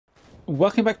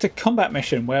Welcome back to Combat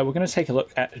Mission, where we're going to take a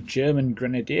look at German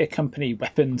Grenadier Company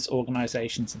weapons,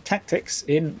 organisations and tactics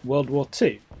in World War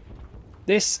II.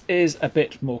 This is a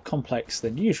bit more complex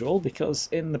than usual because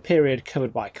in the period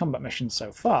covered by Combat Mission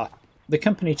so far, the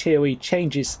company TOE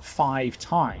changes 5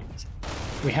 times.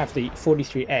 We have the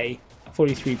 43A,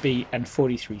 43B and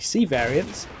 43C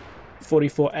variants,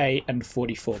 44A and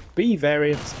 44B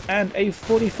variants, and a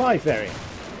 45 variant.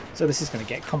 So this is going to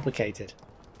get complicated.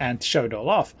 And to show it all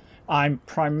off, I'm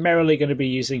primarily going to be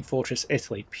using Fortress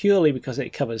Italy purely because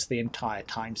it covers the entire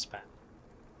time span.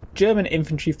 German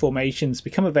infantry formations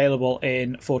become available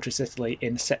in Fortress Italy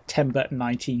in September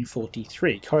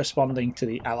 1943, corresponding to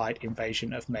the Allied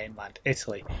invasion of mainland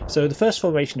Italy. So the first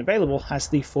formation available has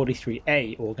the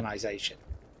 43A organisation.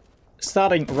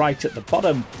 Starting right at the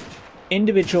bottom,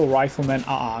 individual riflemen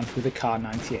are armed with a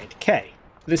Kar-98K.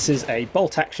 This is a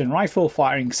bolt-action rifle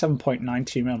firing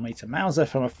 7.92mm Mauser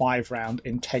from a 5-round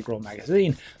integral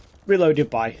magazine, reloaded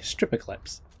by stripper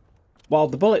clips. While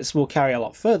the bullets will carry a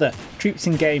lot further, troops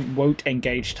in game won't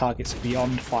engage targets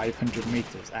beyond 500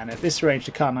 meters, and at this range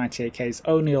the Kar-98K is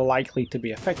only likely to be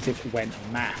effective when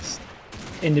massed.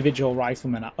 Individual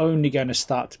riflemen are only going to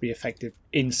start to be effective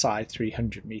inside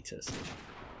 300 meters.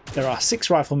 There are 6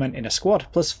 riflemen in a squad,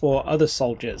 plus 4 other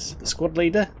soldiers, the squad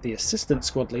leader, the assistant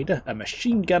squad leader, a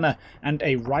machine gunner, and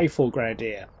a rifle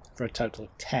grenadier, for a total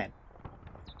of 10.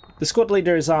 The squad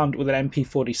leader is armed with an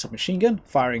MP40 submachine gun,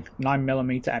 firing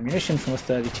 9mm ammunition from a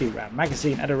 32-round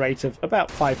magazine at a rate of about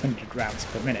 500 rounds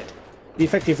per minute. The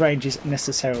effective range is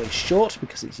necessarily short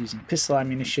because it's using pistol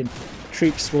ammunition.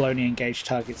 Troops will only engage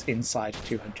targets inside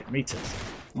 200 meters.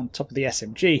 On top of the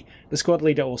SMG, the squad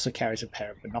leader also carries a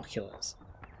pair of binoculars.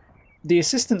 The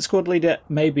assistant squad leader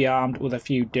may be armed with a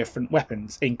few different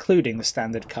weapons, including the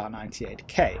standard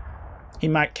Kar-98K. He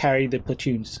might carry the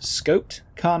platoon's scoped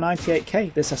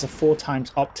Kar-98K. This has a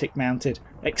 4x optic mounted,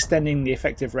 extending the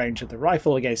effective range of the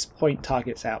rifle against point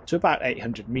targets out to about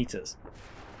 800 meters.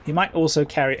 He might also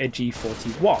carry a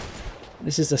G41.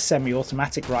 This is a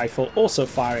semi-automatic rifle, also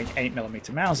firing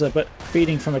 8mm Mauser, but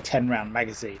feeding from a 10-round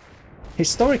magazine.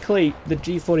 Historically, the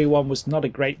G41 was not a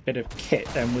great bit of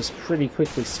kit and was pretty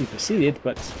quickly superseded,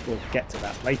 but we'll get to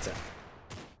that later.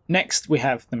 Next we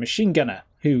have the machine gunner,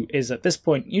 who is at this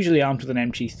point usually armed with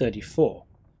an MG34.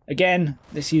 Again,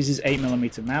 this uses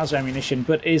 8mm Mauser ammunition,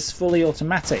 but is fully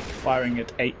automatic, firing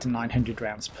at 800 to 900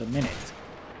 rounds per minute.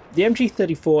 The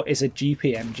MG34 is a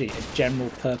GPMG, a general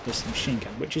purpose machine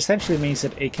gun, which essentially means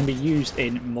that it can be used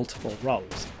in multiple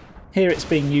roles. Here it's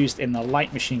being used in the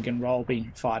light machine gun role,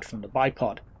 being fired from the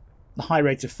bipod. The high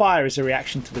rate of fire is a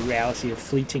reaction to the reality of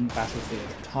fleeting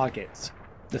battlefield targets.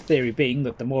 The theory being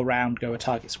that the more round go a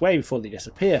target's way before they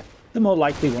disappear, the more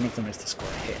likely one of them is to score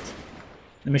a hit.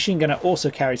 The machine gunner also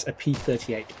carries a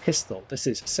P38 pistol. This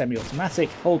is semi-automatic,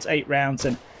 holds 8 rounds,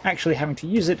 and actually having to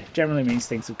use it generally means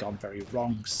things have gone very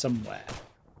wrong somewhere.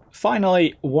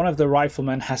 Finally, one of the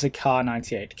riflemen has a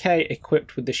Kar-98K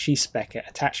equipped with the Schießbecher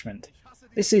attachment.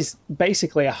 This is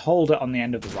basically a holder on the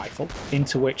end of the rifle,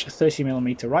 into which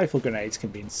 30mm rifle grenades can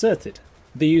be inserted.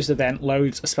 The user then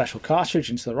loads a special cartridge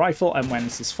into the rifle, and when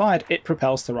this is fired, it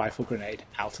propels the rifle grenade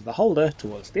out of the holder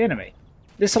towards the enemy.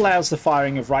 This allows the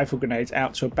firing of rifle grenades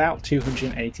out to about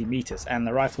 280 meters, and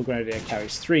the rifle grenadier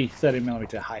carries 3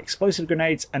 30mm high explosive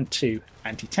grenades and 2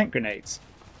 anti-tank grenades.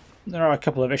 There are a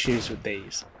couple of issues with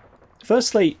these.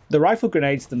 Firstly, the rifle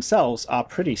grenades themselves are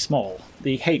pretty small.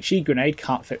 The HE grenade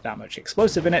can't fit that much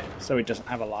explosive in it, so it doesn't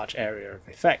have a large area of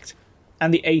effect.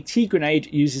 And the AT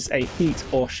grenade uses a heat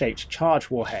or shaped charge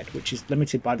warhead, which is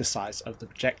limited by the size of the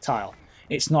projectile.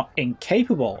 It's not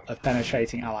incapable of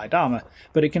penetrating Allied armour,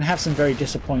 but it can have some very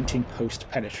disappointing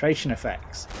post-penetration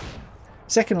effects.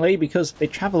 Secondly, because they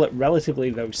travel at relatively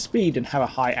low speed and have a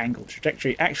high angle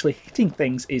trajectory, actually hitting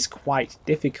things is quite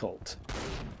difficult.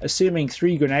 Assuming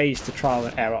 3 grenades to trial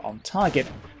and error on target,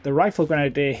 the rifle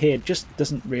grenadier here just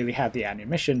doesn't really have the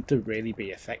ammunition to really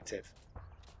be effective.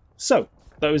 So,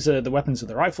 those are the weapons of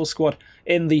the rifle squad.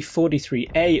 In the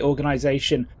 43A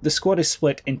organisation, the squad is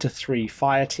split into 3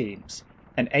 fire teams.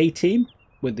 An A team,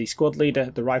 with the squad leader,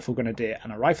 the rifle grenadier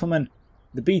and a rifleman.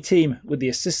 The B team, with the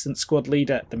assistant squad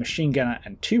leader, the machine gunner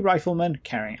and 2 riflemen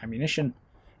carrying ammunition.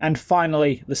 And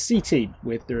finally, the C team,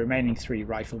 with the remaining 3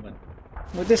 riflemen.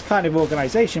 With this kind of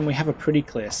organisation, we have a pretty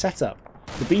clear setup.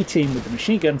 The B team with the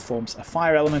machine gun forms a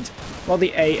fire element, while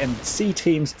the A and C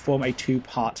teams form a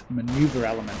 2-part manoeuvre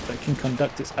element that can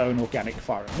conduct its own organic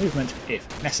firing movement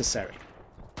if necessary.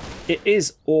 It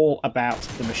is all about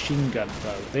the machine gun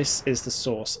though. This is the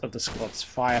source of the squad's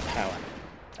firepower.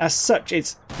 As such,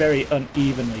 it's very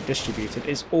unevenly distributed.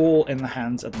 It's all in the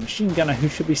hands of the machine gunner, who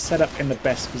should be set up in the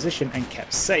best position and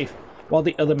kept safe, while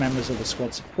the other members of the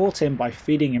squad support him by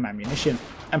feeding him ammunition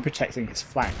and protecting his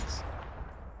flanks.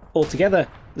 Altogether,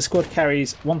 the squad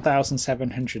carries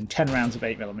 1,710 rounds of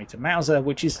 8mm Mauser,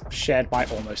 which is shared by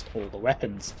almost all the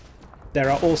weapons. There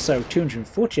are also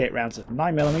 248 rounds of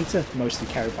 9mm, mostly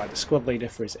carried by the squad leader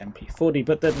for his MP40,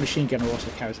 but the machine gunner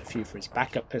also carries a few for his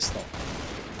backup pistol.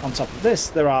 On top of this,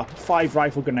 there are 5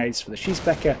 rifle grenades for the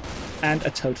Schießbecher and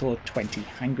a total of 20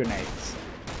 hand grenades.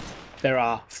 There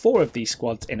are 4 of these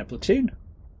squads in a platoon,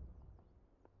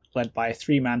 led by a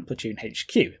 3-man platoon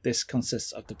HQ. This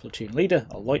consists of the platoon leader,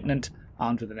 a lieutenant,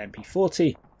 armed with an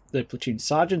MP40, the platoon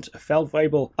sergeant, a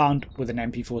Feldwebel, armed with an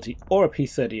MP40 or a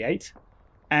P38,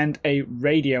 and a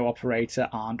radio operator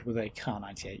armed with a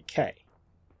Kar-98K.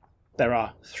 There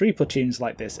are 3 platoons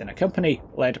like this in a company,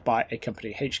 led by a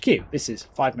company HQ. This is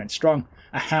 5 men strong,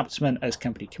 a Hauptmann as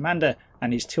company commander,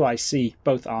 and his 2 IC,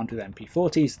 both armed with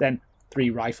MP40s, then 3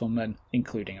 riflemen,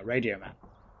 including a radio man.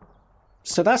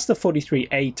 So that's the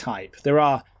 43A type. There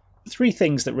are 3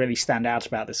 things that really stand out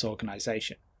about this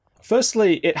organisation.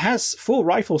 Firstly, it has 4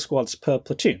 rifle squads per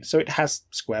platoon, so it has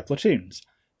square platoons.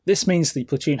 This means the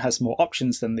platoon has more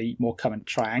options than the more common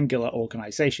triangular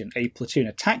organisation. A platoon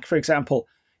attack, for example,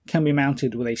 can be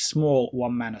mounted with a small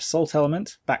 1-man assault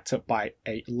element, backed up by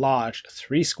a large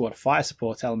 3-squad fire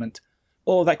support element,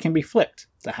 or that can be flipped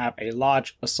to have a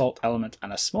large assault element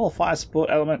and a small fire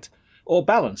support element, or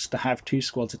balanced to have 2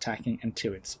 squads attacking and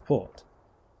 2 in support.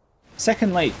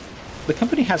 Secondly, the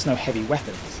company has no heavy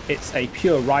weapons. It's a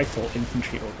pure rifle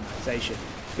infantry organisation.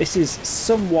 This is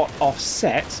somewhat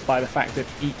offset by the fact that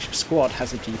each squad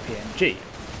has a GPMG.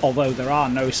 Although there are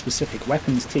no specific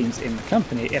weapons teams in the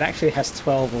company, it actually has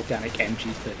 12 organic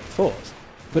MG34s.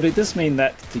 But it does mean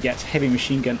that to get heavy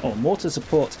machine gun or mortar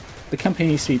support, the company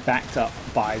needs to be backed up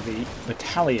by the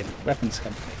battalion weapons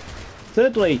company.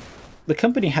 Thirdly, the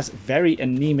company has very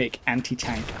anemic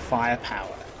anti-tank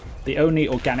firepower. The only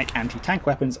organic anti-tank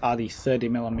weapons are the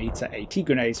 30mm AT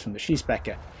grenades from the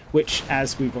Schießbecher, which,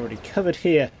 as we've already covered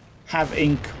here, have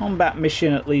in combat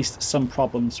mission at least some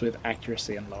problems with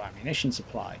accuracy and low ammunition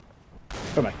supply.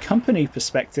 From a company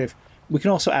perspective, we can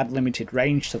also add limited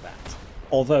range to that.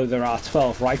 Although there are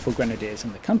 12 rifle grenadiers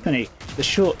in the company, the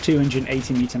short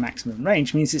 280 m maximum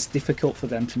range means it's difficult for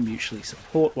them to mutually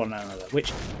support one another,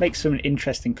 which makes for an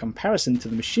interesting comparison to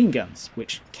the machine guns,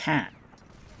 which can.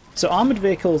 So armoured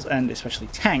vehicles, and especially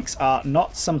tanks, are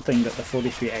not something that the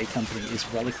 43A company is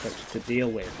well equipped to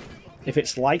deal with. If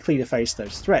it's likely to face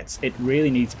those threats, it really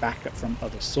needs backup from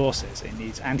other sources. It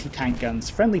needs anti-tank guns,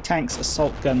 friendly tanks,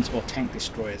 assault guns, or tank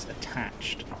destroyers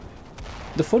attached.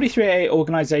 The 43A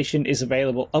organisation is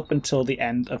available up until the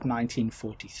end of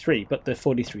 1943, but the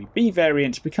 43B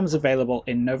variant becomes available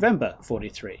in November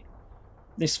 43.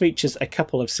 This features a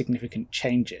couple of significant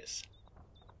changes.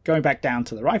 Going back down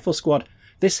to the rifle squad,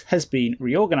 this has been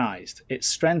reorganised. Its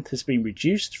strength has been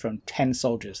reduced from 10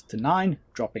 soldiers to 9,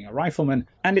 dropping a rifleman,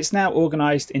 and it's now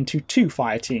organised into 2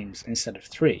 fire teams instead of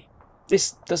 3.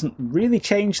 This doesn't really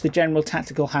change the general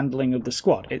tactical handling of the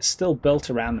squad. It's still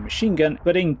built around the machine gun,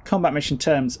 but in combat mission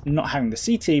terms, not having the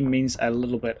C team means a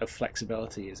little bit of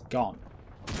flexibility is gone.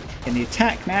 In the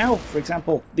attack now, for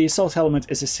example, the assault element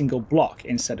is a single block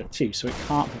instead of 2, so it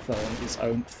can't perform its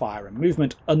own fire and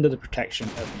movement under the protection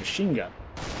of the machine gun.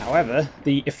 However,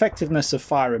 the effectiveness of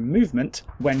fire and movement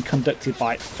when conducted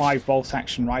by 5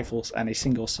 bolt-action rifles and a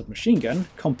single submachine gun,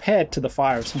 compared to the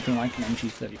fire of something like an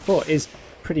MG34, is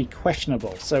pretty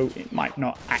questionable, so it might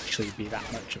not actually be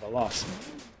that much of a loss.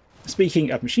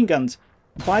 Speaking of machine guns,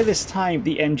 by this time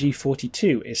the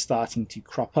MG42 is starting to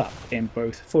crop up in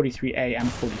both 43A and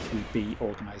 43B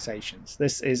organisations.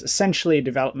 This is essentially a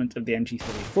development of the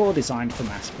MG34 designed for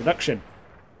mass production.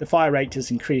 The fire rate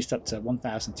has increased up to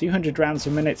 1,200 rounds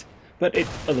a minute, but it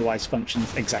otherwise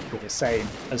functions exactly the same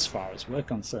as far as we're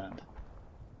concerned.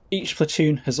 Each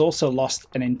platoon has also lost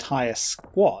an entire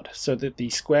squad, so that the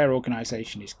square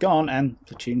organisation is gone and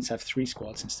platoons have 3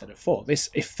 squads instead of 4. This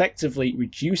effectively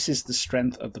reduces the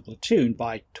strength of the platoon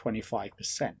by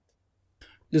 25%.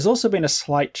 There's also been a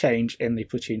slight change in the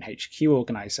platoon HQ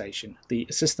organisation. The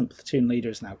assistant platoon leader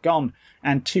is now gone,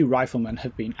 and 2 riflemen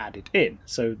have been added in,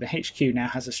 so the HQ now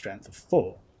has a strength of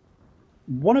 4.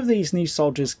 One of these new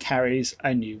soldiers carries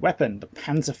a new weapon, the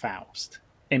Panzerfaust.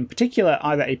 In particular,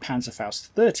 either a Panzerfaust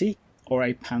 30 or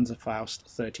a Panzerfaust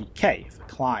 30K for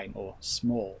Klein or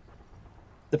small.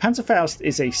 The Panzerfaust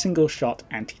is a single-shot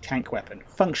anti-tank weapon,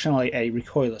 functionally a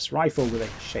recoilless rifle with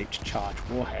a shaped charge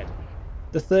warhead.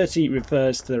 The 30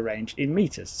 refers to the range in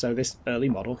meters, so this early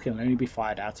model can only be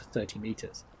fired out at 30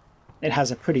 meters. It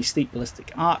has a pretty steep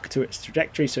ballistic arc to its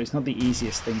trajectory, so it's not the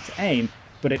easiest thing to aim,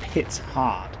 but it hits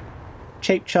hard.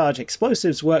 Shape charge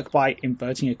explosives work by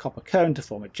inverting a copper cone to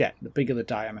form a jet. The bigger the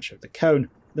diameter of the cone,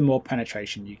 the more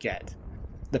penetration you get.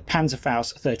 The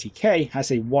Panzerfaust 30K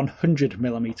has a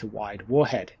 100mm wide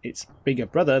warhead. Its bigger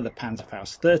brother, the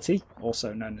Panzerfaust 30,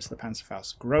 also known as the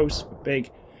Panzerfaust Gross for big,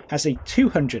 has a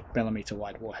 200mm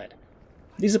wide warhead.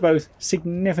 These are both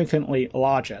significantly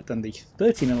larger than the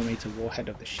 30mm warhead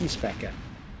of the Schiessbecher,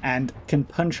 and can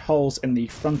punch holes in the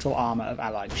frontal armour of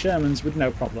Allied Germans with no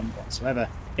problem whatsoever,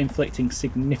 inflicting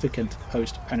significant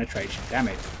post-penetration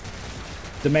damage.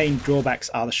 The main drawbacks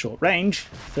are the short range.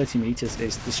 30 meters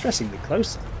is distressingly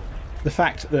close, the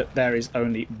fact that there is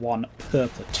only one per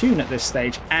platoon at this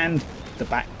stage, and the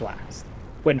backblast.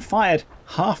 When fired,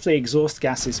 half the exhaust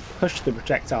gases push the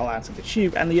projectile out of the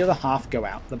tube and the other half go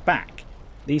out the back.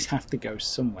 These have to go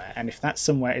somewhere, and if that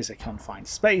somewhere is a confined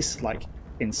space, like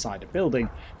inside a building,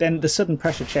 then the sudden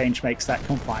pressure change makes that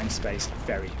confined space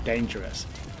very dangerous.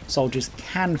 Soldiers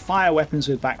can fire weapons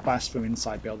with backblast from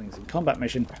inside buildings in combat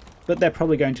mission, but they're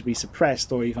probably going to be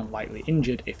suppressed or even lightly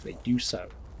injured if they do so.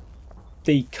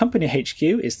 The company HQ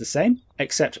is the same,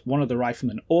 except one of the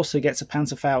riflemen also gets a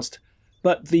Panzerfaust,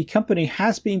 but the company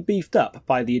has been beefed up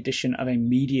by the addition of a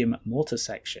medium mortar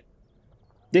section.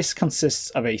 This consists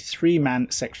of a 3-man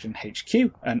section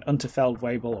HQ, an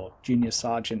Unterfeldwebel or junior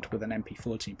sergeant with an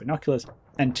MP14 binoculars,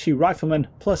 and 2 riflemen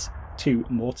plus 2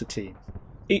 mortar teams.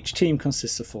 Each team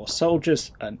consists of 4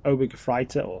 soldiers, an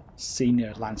Obergefreiter or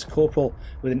senior lance corporal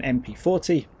with an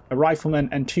MP40, a rifleman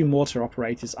and 2 mortar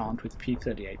operators armed with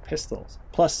P38 pistols,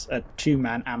 plus a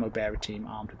 2-man ammo bearer team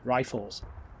armed with rifles.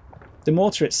 The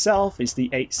mortar itself is the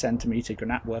 8cm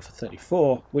Granatwerfer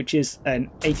 34, which is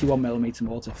an 81mm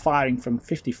mortar firing from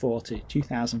 54 to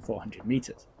 2,400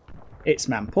 meters. It's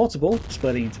man-portable,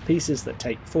 splitting into pieces that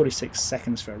take 46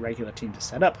 seconds for a regular team to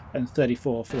set up and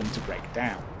 34 for them to break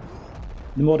down.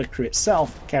 The mortar crew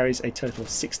itself carries a total of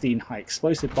 16 high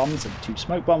explosive bombs and 2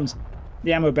 smoke bombs.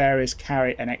 The ammo bearers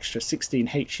carry an extra 16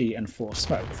 HE and 4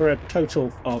 smoke, for a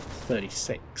total of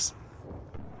 36.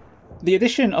 The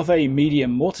addition of a medium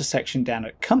mortar section down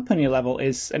at company level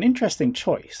is an interesting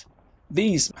choice.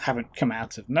 These haven't come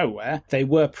out of nowhere. They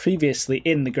were previously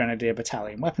in the Grenadier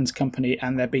Battalion Weapons Company,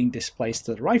 and they're being displaced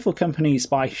to the rifle companies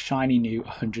by shiny new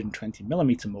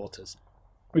 120mm mortars.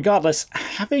 Regardless,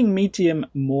 having medium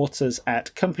mortars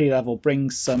at company level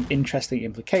brings some interesting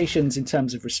implications in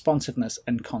terms of responsiveness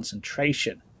and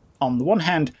concentration. On the one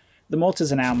hand, the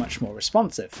mortars are now much more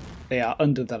responsive. They are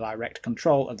under the direct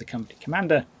control of the company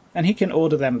commander, and he can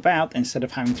order them about instead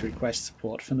of having to request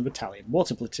support from the battalion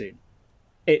mortar platoon.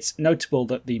 It's notable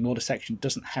that the mortar section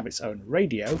doesn't have its own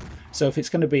radio, so if it's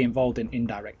going to be involved in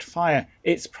indirect fire,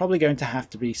 it's probably going to have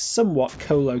to be somewhat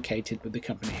co-located with the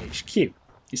company HQ,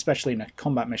 especially in a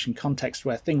combat mission context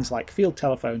where things like field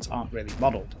telephones aren't really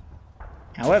modelled.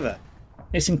 However,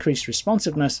 this increased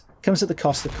responsiveness comes at the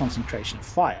cost of concentration of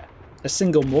fire. A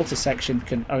single mortar section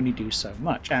can only do so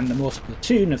much, and the mortar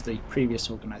platoon of the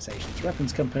previous organisation's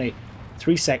weapons company,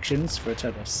 3 sections for a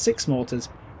total of 6 mortars,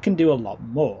 can do a lot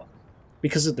more.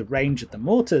 Because of the range of the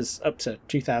mortars, up to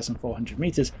 2,400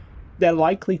 meters, they're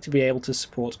likely to be able to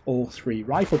support all 3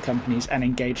 rifle companies and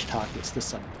engage targets to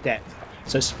some depth,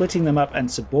 so splitting them up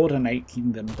and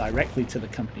subordinating them directly to the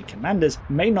company commanders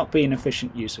may not be an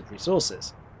efficient use of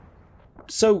resources.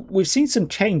 So we've seen some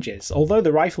changes. Although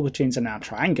the rifle platoons are now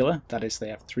triangular, that is, they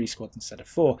have 3 squads instead of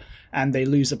 4, and they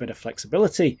lose a bit of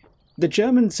flexibility, the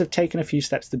Germans have taken a few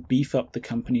steps to beef up the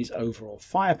company's overall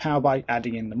firepower by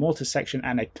adding in the mortar section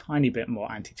and a tiny bit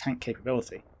more anti-tank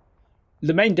capability.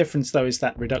 The main difference though is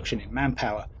that reduction in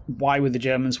manpower. Why would the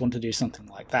Germans want to do something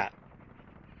like that?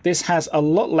 This has a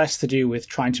lot less to do with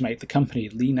trying to make the company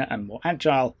leaner and more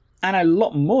agile, and a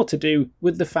lot more to do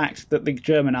with the fact that the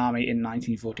German army in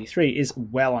 1943 is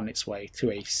well on its way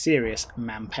to a serious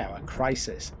manpower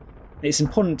crisis. It's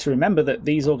important to remember that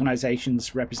these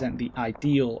organisations represent the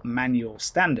ideal manual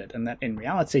standard, and that in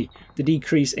reality the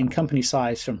decrease in company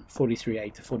size from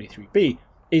 43A to 43B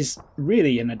is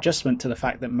really an adjustment to the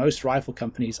fact that most rifle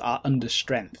companies are under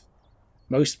strength.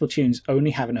 Most platoons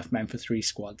only have enough men for 3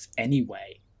 squads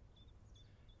anyway.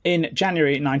 In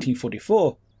January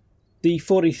 1944, the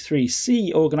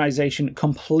 43C organisation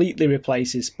completely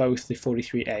replaces both the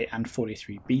 43A and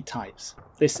 43B types.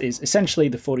 This is essentially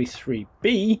the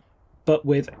 43B, but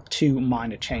with 2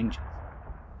 minor changes.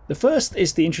 The first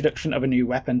is the introduction of a new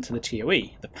weapon to the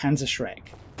ToE, the Panzerschreck.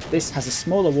 This has a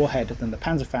smaller warhead than the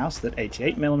Panzerfaust at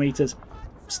 88mm,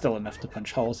 still enough to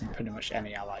punch holes in pretty much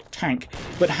any allied tank,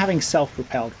 but having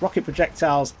self-propelled rocket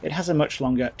projectiles, it has a much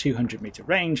longer 200-meter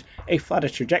range, a flatter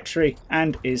trajectory,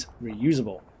 and is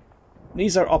reusable.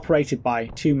 These are operated by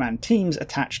 2-man teams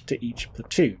attached to each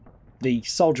platoon. The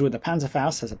soldier with the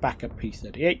Panzerfaust has a backup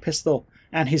P38 pistol,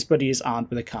 and his buddy is armed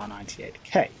with a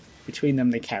Kar-98K. Between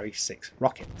them they carry 6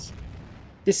 rockets.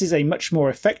 This is a much more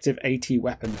effective AT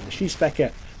weapon than the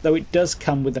Schussbecker, though it does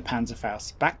come with the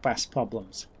Panzerfaust's backblast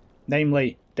problems.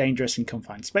 Namely, dangerous in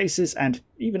confined spaces, and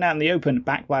even out in the open,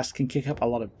 backblast can kick up a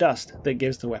lot of dust that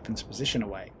gives the weapon's position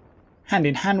away. Hand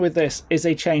in hand with this is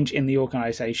a change in the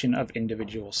organisation of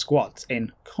individual squads.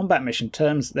 In combat mission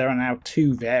terms, there are now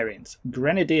 2 variants,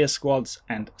 Grenadier squads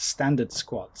and Standard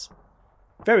squads.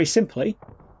 Very simply,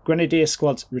 Grenadier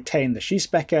squads retain the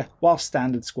Schussbecker, while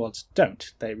Standard squads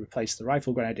don't. They replace the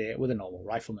Rifle Grenadier with a normal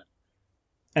rifleman.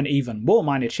 An even more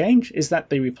minor change is that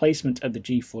the replacement of the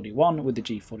G41 with the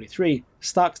G43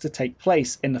 starts to take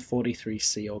place in the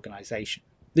 43C organisation.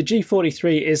 The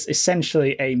G43 is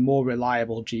essentially a more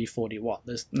reliable G41,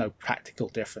 there's no practical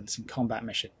difference in combat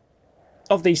mission.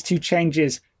 Of these 2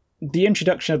 changes, the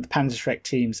introduction of the Panzerschreck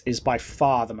teams is by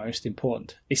far the most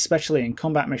important, especially in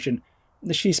combat mission.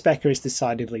 The Schussbecker is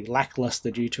decidedly lackluster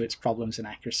due to its problems in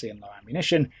accuracy and low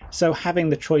ammunition, so having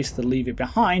the choice to leave it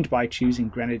behind by choosing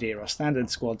Grenadier or Standard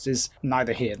squads is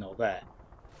neither here nor there.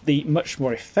 The much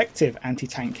more effective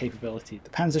anti-tank capability of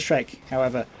the Panzerschreck,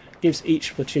 however, gives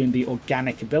each platoon the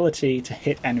organic ability to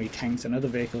hit enemy tanks and other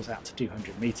vehicles out to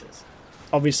 200 meters.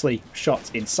 Obviously, shots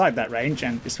inside that range,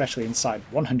 and especially inside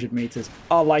 100 meters,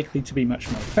 are likely to be much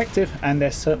more effective, and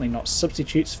they're certainly not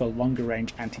substitutes for longer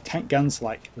range anti-tank guns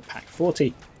like the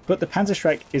Pak-40, but the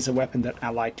Panzerschreck is a weapon that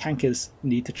Allied tankers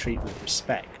need to treat with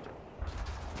respect.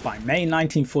 By May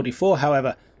 1944,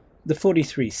 however, the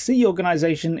 43C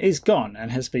organisation is gone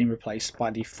and has been replaced by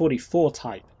the 44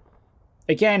 type.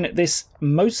 Again, this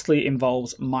mostly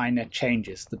involves minor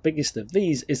changes. The biggest of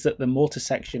these is that the mortar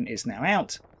section is now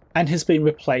out and has been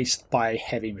replaced by a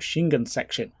heavy machine gun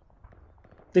section.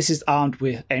 This is armed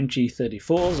with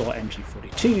MG34s or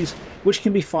MG42s, which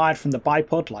can be fired from the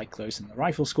bipod like those in the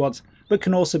rifle squads, but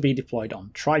can also be deployed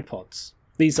on tripods.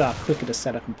 These are quicker to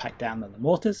set up and pack down than the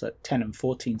mortars at 10 and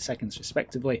 14 seconds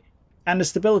respectively, and the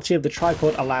stability of the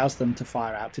tripod allows them to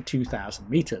fire out to 2,000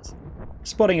 meters.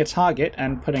 Spotting a target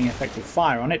and putting effective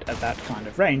fire on it at that kind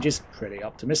of range is pretty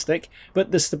optimistic,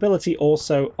 but the stability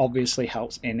also obviously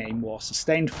helps in a more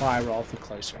sustained fire role for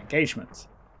closer engagements.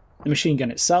 The machine gun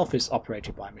itself is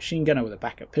operated by a machine gunner with a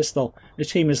backup pistol, the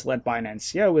team is led by an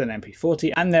NCO with an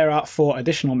MP40, and there are 4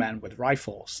 additional men with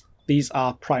rifles. These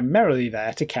are primarily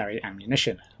there to carry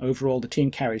ammunition. Overall, the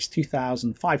team carries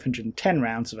 2,510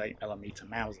 rounds of 8mm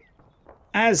Mauser.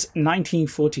 As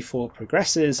 1944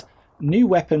 progresses, new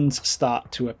weapons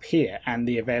start to appear and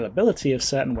the availability of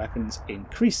certain weapons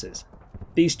increases.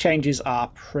 These changes are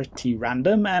pretty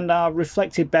random and are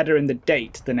reflected better in the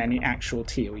date than any actual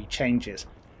TOE changes,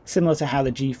 similar to how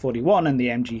the G41 and the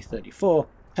MG34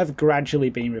 have gradually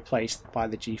been replaced by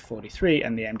the G43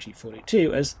 and the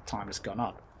MG42 as time has gone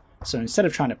on. So instead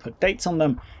of trying to put dates on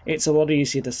them, it's a lot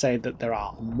easier to say that there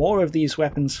are more of these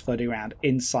weapons floating around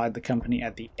inside the company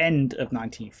at the end of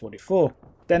 1944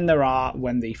 than there are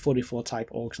when the 44 type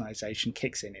organisation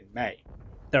kicks in May.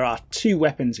 There are 2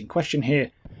 weapons in question here,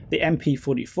 the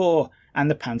MP44 and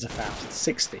the Panzerfaust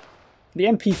 60. The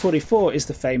MP44 is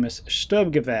the famous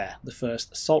Sturmgewehr, the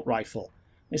first assault rifle.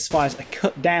 This fires a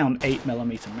cut down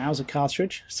 8mm Mauser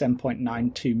cartridge,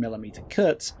 7.92mm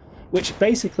Kurz, which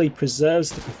basically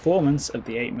preserves the performance of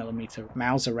the 8mm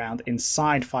Mauser round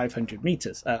inside 500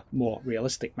 meters, a more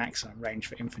realistic maximum range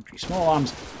for infantry small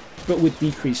arms, but with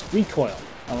decreased recoil,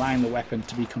 allowing the weapon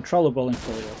to be controllable in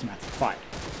fully automatic fire.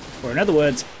 Or in other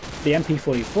words, the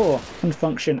MP44 can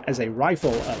function as a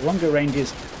rifle at longer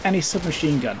ranges and a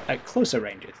submachine gun at closer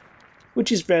ranges,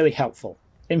 which is really helpful.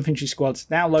 Infantry squads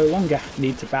now no longer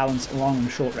need to balance long and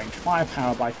short range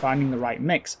firepower by finding the right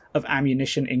mix of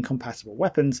ammunition incompatible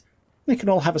weapons. They can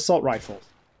all have assault rifles.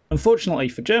 Unfortunately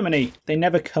for Germany, they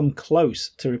never come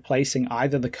close to replacing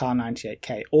either the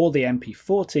Kar-98K or the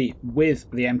MP40 with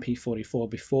the MP44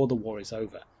 before the war is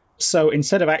over. So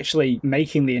instead of actually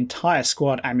making the entire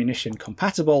squad ammunition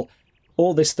compatible,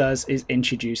 all this does is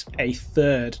introduce a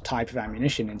 3rd type of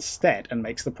ammunition instead and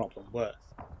makes the problem worse.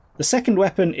 The second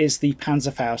weapon is the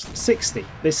Panzerfaust 60.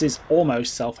 This is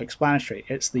almost self-explanatory.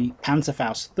 It's the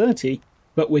Panzerfaust 30,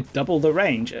 but with double the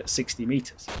range at 60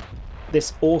 meters.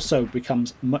 This also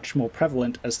becomes much more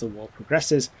prevalent as the war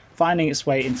progresses, finding its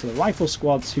way into the rifle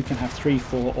squads who can have 3,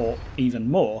 4 or even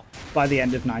more by the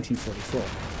end of 1944.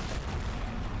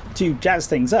 To jazz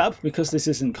things up, because this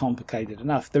isn't complicated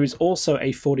enough, there is also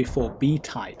a 44B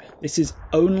type. This is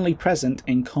only present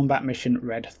in combat mission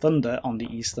Red Thunder on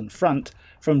the Eastern Front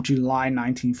from July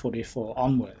 1944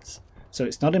 onwards. So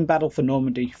it's not in Battle for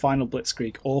Normandy, Final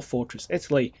Blitzkrieg or Fortress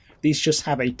Italy, these just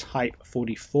have a Type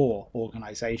 44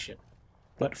 organisation.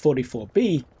 but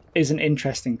 44B is an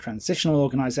interesting transitional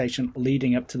organisation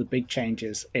leading up to the big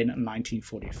changes in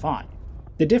 1945.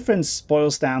 The difference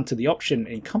boils down to the option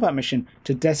in Combat Mission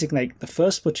to designate the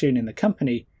first platoon in the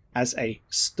company as a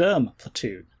Sturm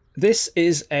platoon. This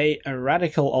is a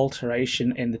radical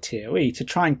alteration in the TOE to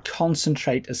try and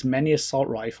concentrate as many assault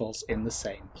rifles in the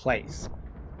same place.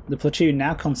 The platoon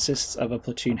now consists of a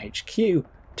platoon HQ,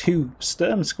 2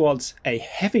 Sturm squads, a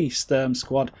heavy Sturm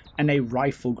squad, and a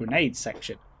rifle grenade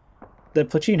section. The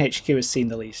platoon HQ has seen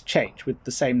the least change, with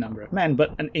the same number of men,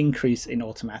 but an increase in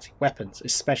automatic weapons,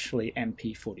 especially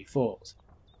MP44s.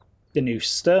 The new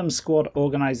Sturm squad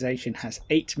organisation has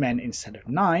 8 men instead of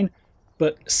 9,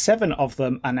 but 7 of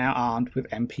them are now armed with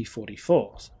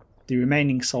MP44s. The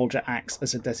remaining soldier acts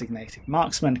as a designated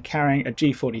marksman, carrying a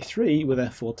G43 with a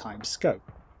 4x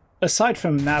scope. Aside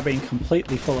from now being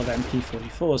completely full of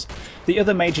MP44s, the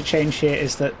other major change here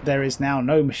is that there is now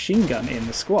no machine gun in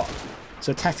the squad.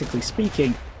 So tactically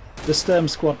speaking, the Sturm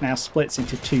squad now splits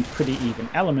into 2 pretty even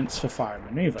elements for fire and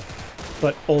manoeuvre.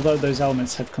 But although those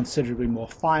elements have considerably more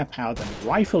firepower than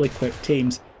rifle-equipped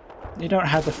teams, they don't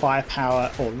have the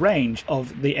firepower or range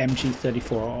of the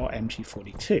MG34 or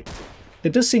MG42.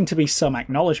 There does seem to be some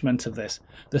acknowledgement of this.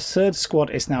 The 3rd squad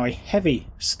is now a heavy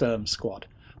Sturm squad,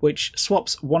 which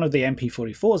swaps one of the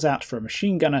MP44s out for a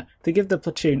machine gunner to give the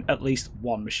platoon at least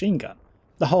 1 machine gun.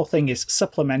 The whole thing is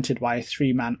supplemented by a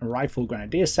 3-man rifle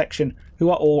grenadier section who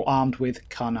are all armed with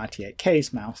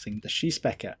Kar-98Ks mounting the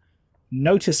Schießbecher.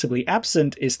 Noticeably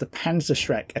absent is the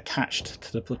Panzerschreck attached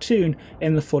to the platoon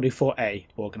in the 44A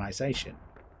organisation.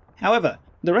 However,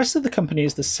 the rest of the company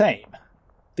is the same.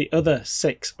 The other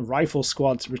 6 rifle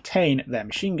squads retain their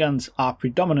machine guns, are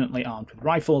predominantly armed with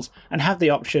rifles, and have the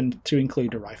option to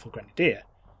include a rifle grenadier.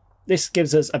 This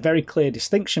gives us a very clear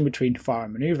distinction between fire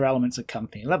and manoeuvre elements at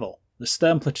company level. The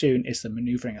Sturm platoon is the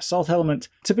manoeuvring assault element,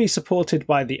 to be supported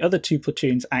by the other 2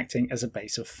 platoons acting as a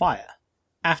base of fire.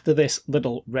 After this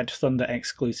little Red Thunder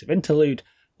exclusive interlude,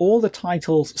 all the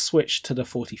titles switched to the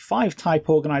 45 type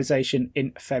organisation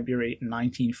in February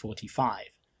 1945.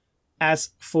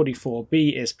 As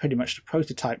 44B is pretty much the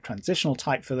prototype transitional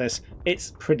type for this,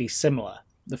 it's pretty similar.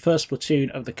 The first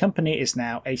platoon of the company is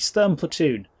now a Sturm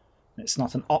platoon. It's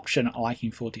not an option like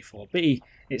in 44B,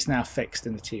 it's now fixed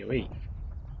in the TOE.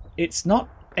 It's not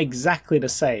exactly the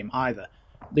same either.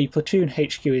 The platoon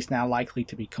HQ is now likely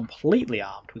to be completely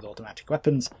armed with automatic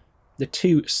weapons. The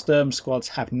 2 Sturm squads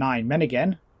have 9 men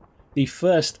again. The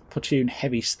first platoon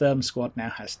heavy Sturm squad now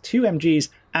has 2 MGs,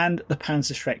 and the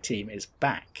Panzerschreck team is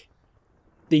back.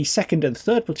 The 2nd and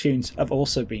 3rd platoons have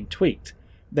also been tweaked.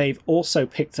 They've also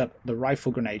picked up the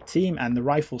rifle grenade team, and the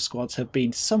rifle squads have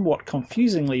been somewhat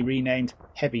confusingly renamed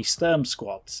heavy Sturm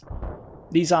squads.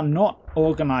 These are not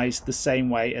organised the same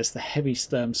way as the heavy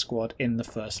Sturm squad in the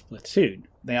first platoon.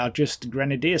 They are just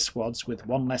grenadier squads with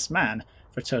 1 less man,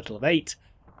 for a total of 8.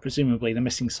 Presumably the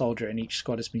missing soldier in each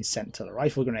squad has been sent to the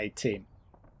rifle grenade team.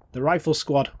 The rifle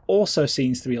squad also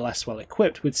seems to be less well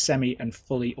equipped with semi and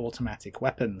fully automatic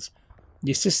weapons.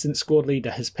 The assistant squad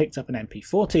leader has picked up an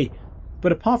MP40,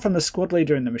 but apart from the squad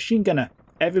leader and the machine gunner,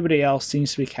 everybody else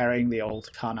seems to be carrying the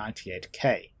old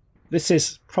Kar-98K. This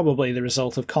is probably the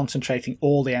result of concentrating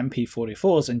all the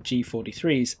MP44s and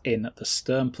G43s in the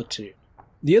Sturm platoon.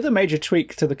 The other major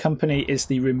tweak to the company is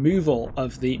the removal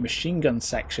of the machine gun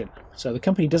section, so the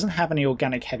company doesn't have any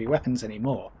organic heavy weapons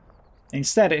anymore.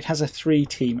 Instead, it has a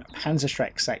 3-team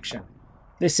Panzerschreck section.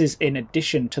 This is in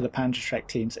addition to the Panzerschreck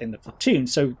teams in the platoon,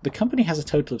 so the company has a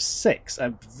total of 6,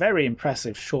 a very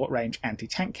impressive short-range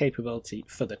anti-tank capability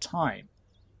for the time.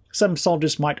 Some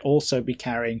soldiers might also be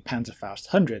carrying Panzerfaust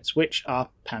 100s, which are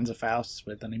Panzerfausts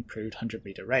with an improved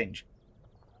 100-meter range.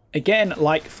 Again,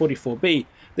 like 44B,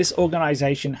 this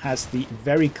organisation has the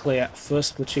very clear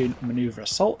 1st platoon manoeuvre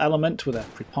assault element with a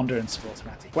preponderance of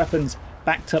automatic weapons,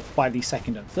 backed up by the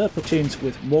 2nd and 3rd platoons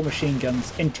with more machine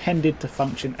guns intended to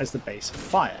function as the base of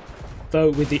fire, though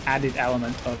with the added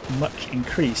element of much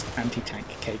increased anti-tank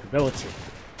capability.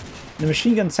 The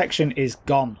machine gun section is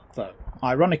gone though.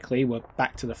 Ironically, we're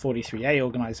back to the 43A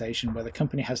organisation where the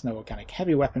company has no organic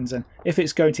heavy weapons, and if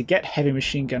it's going to get heavy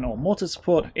machine gun or mortar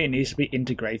support, it needs to be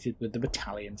integrated with the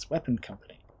battalion's weapon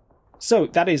company. So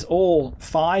that is all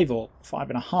 5 or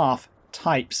 5.5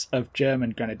 types of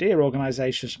German Grenadier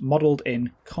organisations modelled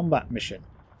in Combat Mission.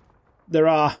 There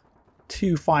are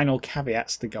 2 final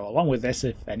caveats to go along with this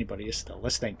if anybody is still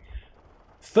listening.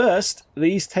 First,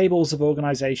 these tables of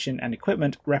organisation and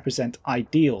equipment represent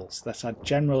ideals that are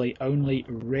generally only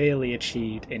rarely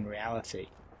achieved in reality.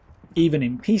 Even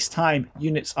in peacetime,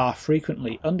 units are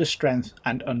frequently under strength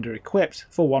and under equipped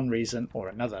for one reason or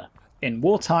another. In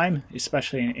wartime,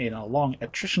 especially in a long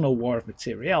attritional war of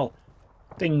materiel,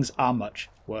 things are much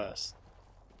worse.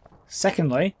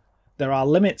 Secondly, there are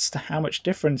limits to how much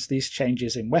difference these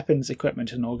changes in weapons,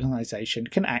 equipment and organisation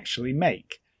can actually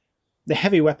make. The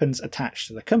heavy weapons attached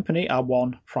to the company are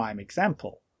one prime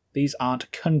example. These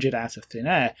aren't conjured out of thin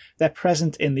air, they're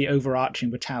present in the overarching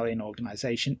battalion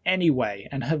organisation anyway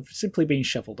and have simply been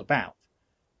shuffled about.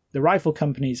 The rifle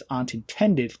companies aren't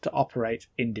intended to operate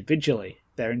individually,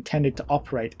 they're intended to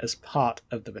operate as part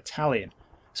of the battalion,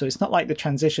 so it's not like the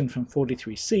transition from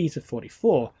 43C to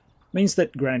 44 means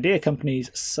that Grenadier companies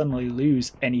suddenly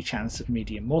lose any chance of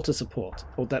medium mortar support,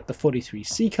 or that the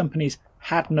 43C companies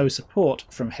had no support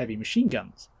from heavy machine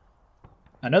guns.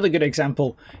 Another good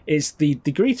example is the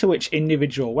degree to which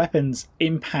individual weapons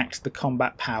impact the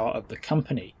combat power of the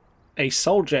company. A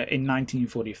soldier in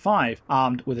 1945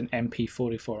 armed with an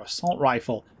MP44 assault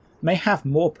rifle may have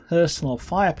more personal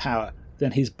firepower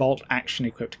than his bolt-action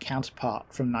equipped counterpart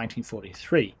from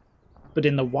 1943, but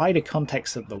in the wider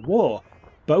context of the war,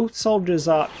 both soldiers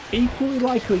are equally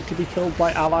likely to be killed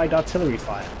by Allied artillery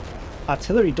fire.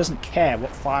 Artillery doesn't care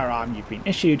what firearm you've been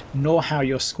issued, nor how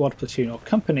your squad, platoon or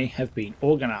company have been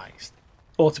organised.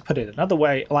 Or to put it another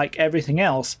way, like everything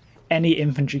else, any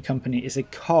infantry company is a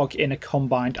cog in a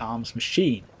combined arms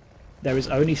machine. There is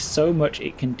only so much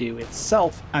it can do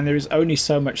itself, and there is only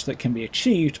so much that can be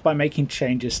achieved by making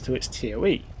changes to its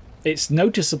TOE. It's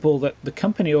noticeable that the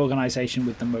company organisation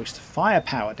with the most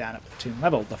firepower down at platoon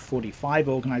level, the 45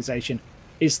 organisation,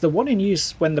 is the one in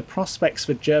use when the prospects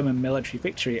for German military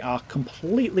victory are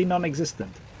completely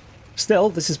non-existent. Still,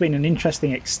 this has been an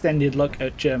interesting extended look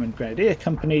at German Grenadier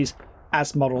Companies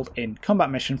as modelled in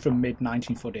Combat Mission from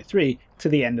mid-1943 to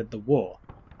the end of the war.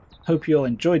 Hope you all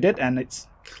enjoyed it and it's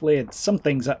cleared some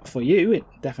things up for you, it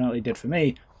definitely did for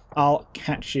me. I'll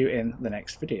catch you in the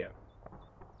next video.